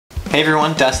Hey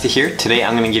everyone, Dusty here. Today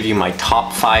I'm going to give you my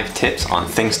top 5 tips on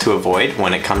things to avoid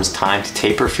when it comes time to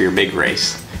taper for your big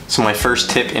race. So my first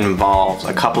tip involves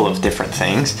a couple of different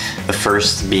things. The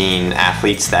first being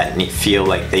athletes that feel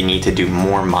like they need to do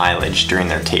more mileage during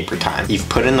their taper time. You've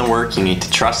put in the work, you need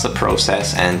to trust the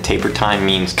process, and taper time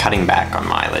means cutting back on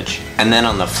mileage. And then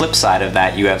on the flip side of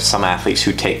that, you have some athletes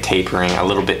who take tapering a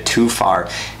little bit too far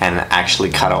and actually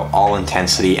cut out all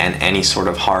intensity and any sort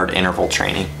of hard interval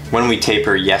training. When we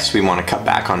taper, yes, we want to cut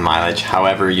back on mileage.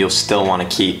 However, you'll still want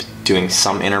to keep doing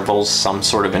some intervals, some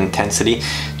sort of intensity,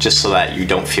 just so that you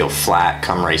don't feel flat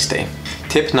come race day.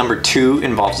 Tip number 2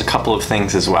 involves a couple of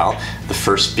things as well. The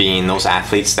first being those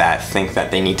athletes that think that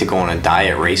they need to go on a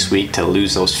diet race week to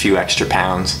lose those few extra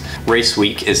pounds. Race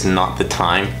week is not the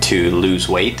time to lose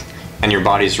weight, and your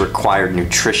body's required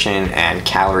nutrition and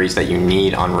calories that you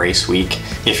need on race week.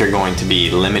 If you're going to be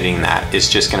limiting that, it's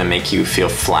just going to make you feel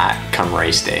flat come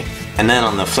race day. And then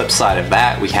on the flip side of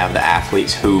that, we have the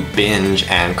athletes who binge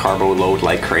and carbo load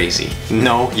like crazy.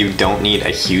 No, you don't need a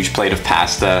huge plate of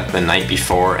pasta the night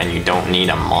before, and you don't need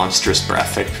a monstrous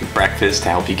breakfast to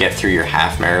help you get through your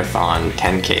half marathon,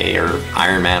 10K, or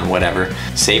Ironman, whatever.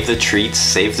 Save the treats,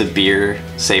 save the beer,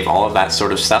 save all of that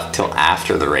sort of stuff till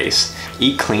after the race.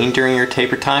 Eat clean during your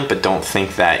taper time, but don't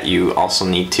think that you also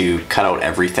need to cut out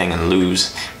everything and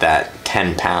lose that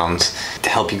 10 pounds to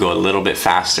help you go a little bit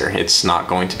faster. It's not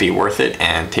going to be worth it,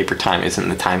 and taper time isn't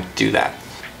the time to do that.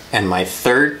 And my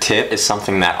third tip is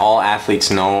something that all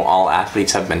athletes know, all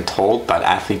athletes have been told, but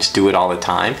athletes do it all the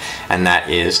time, and that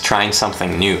is trying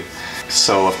something new.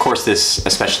 So of course this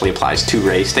especially applies to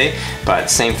race day, but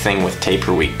same thing with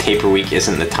taper week. Taper week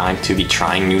isn't the time to be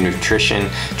trying new nutrition,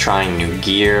 trying new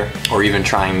gear, or even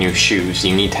trying new shoes.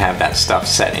 You need to have that stuff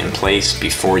set in place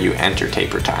before you enter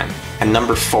taper time. And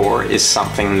number 4 is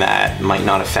something that might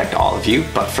not affect all of you,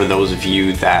 but for those of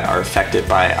you that are affected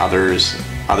by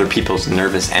other people's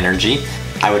nervous energy,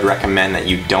 I would recommend that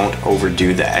you don't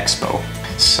overdo the expo.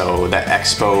 So the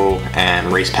expo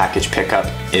and race package pickup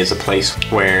is a place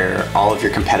where all of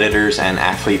your competitors and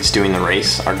athletes doing the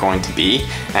race are going to be,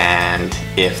 and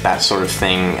if that sort of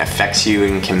thing affects you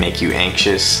and can make you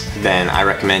anxious, then I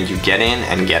recommend you get in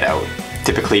and get out.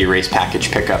 Typically, race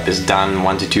package pickup is done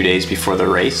 1 to 2 days before the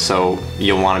race, so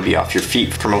you'll want to be off your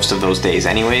feet for most of those days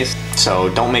anyways.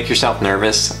 So don't make yourself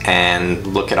nervous and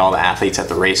look at all the athletes at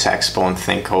the race expo and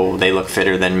think, oh, they look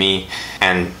fitter than me,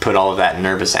 and put all of that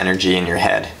nervous energy in your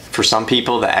head. For some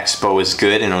people, the expo is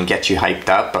good and it'll get you hyped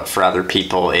up, but for other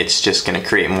people, it's just going to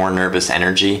create more nervous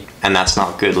energy, and that's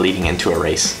not good leading into a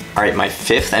race. All right, my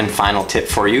 5th and final tip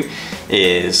for you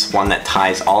is one that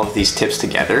ties all of these tips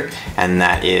together, and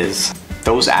that is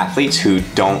those athletes who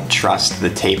don't trust the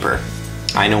taper.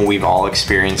 I know we've all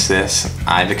experienced this.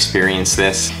 I've experienced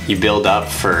this. You build up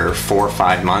for 4 or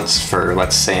 5 months for,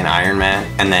 let's say, an Ironman,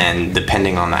 and then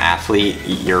depending on the athlete,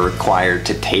 you're required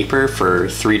to taper for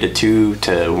 3 to 2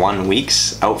 to 1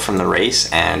 weeks out from the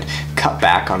race and cut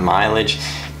back on mileage.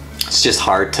 It's just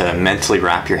hard to mentally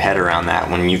wrap your head around that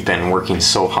when you've been working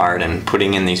so hard and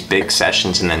putting in these big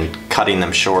sessions and then cutting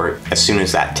them short as soon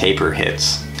as that taper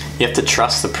hits. You have to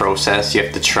trust the process, you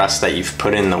have to trust that you've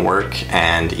put in the work,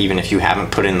 and even if you haven't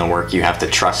put in the work, you have to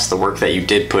trust the work that you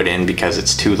did put in, because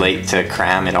it's too late to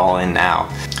cram it all in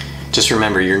now. Just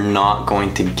remember, you're not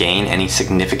going to gain any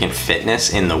significant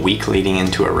fitness in the week leading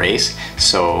into a race,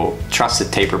 so trust the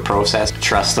taper process,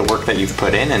 trust the work that you've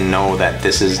put in, and know that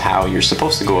this is how you're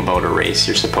supposed to go about a race.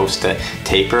 You're supposed to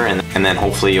taper, and then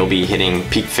hopefully you'll be hitting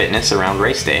peak fitness around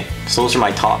race day. So those are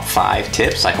my top 5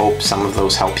 tips. I hope some of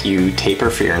those help you taper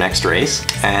for your next race.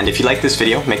 And if you like this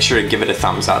video, make sure to give it a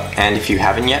thumbs up, and if you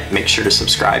haven't yet, make sure to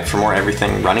subscribe for more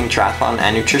everything running, triathlon,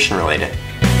 and nutrition related.